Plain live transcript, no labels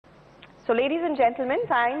So ladies and gentlemen,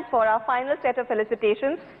 time for our final set of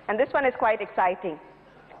felicitations, and this one is quite exciting.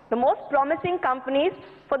 The most promising companies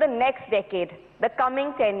for the next decade, the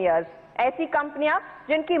coming 10 years. ऐसी कंपनियां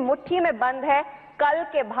जिनकी मुट्ठी में बंद है कल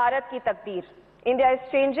के भारत की तकदीर. India is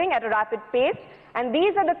changing at a rapid pace, and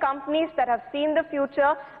these are the companies that have seen the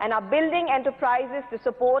future and are building enterprises to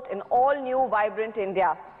support an all-new, vibrant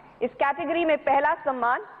India. इस कैटेगरी में पहला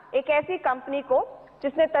सम्मान एक ऐसी कंपनी को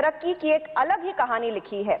जिसने तरक्की की एक अलग ही कहानी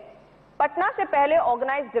लिखी है. पटना से पहले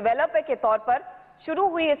ऑर्गेनाइज्ड डेवलपर के तौर पर शुरू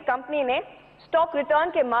हुई इस कंपनी ने स्टॉक रिटर्न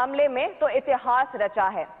के मामले में तो इतिहास रचा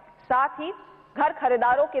है, साथ ही घर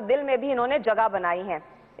खरीदारों के दिल में भी इन्होंने जगह बनाई है.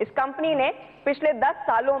 इस कंपनी ने पिछले 10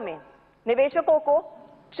 सालों में निवेशकों को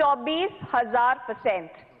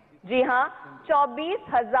 24,000%, जी हां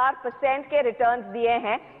 24,000% के रिटर्न्स दिए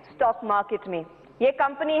हैं स्टॉक मार्केट में. ये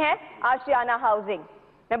कंपनी है आशियाना हाउसिंग.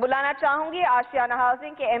 मैं बुलाना चाहूंगी आशियाना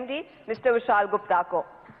हाउसिंग के एमडी मिस्टर विशाल गुप्ता को.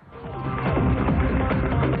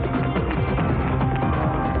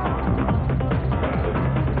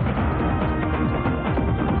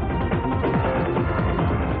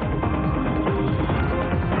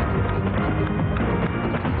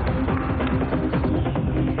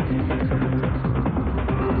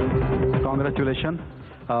 कांग्रेचुलेशन.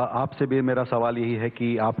 आपसे भी मेरा सवाल यही है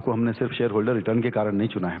कि आपको हमने सिर्फ शेयर होल्डर रिटर्न के कारण नहीं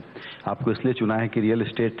चुना है, आपको इसलिए चुना है कि रियल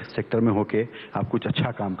एस्टेट सेक्टर में होके आप कुछ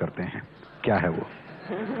अच्छा काम करते हैं. क्या है वो?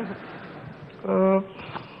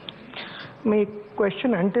 मैं एक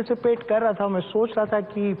क्वेश्चन एंटिसिपेट कर रहा था. मैं सोच रहा था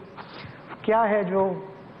कि क्या है जो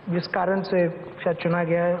जिस कारण से शायद चुना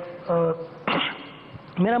गया है.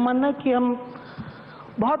 मेरा मानना है कि हम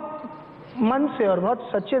बहुत मन से और बहुत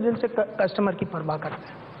सच्चे दिल से कस्टमर की परवाह करते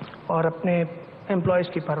हैं और अपने एम्प्लॉयज़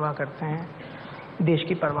की परवाह करते हैं, देश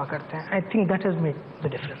की परवाह करते हैं. I think that has made the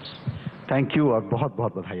difference. Thank you और बहुत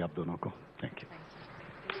बहुत बधाई आप दोनों को. Thank you.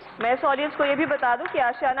 मैं इस ऑडियंस को ये भी बता दूं कि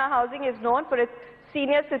आशियाना housing is known for its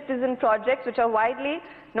senior citizen projects which are widely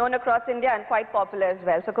known across India and quite popular as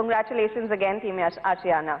well. So congratulations again team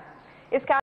Ashiana.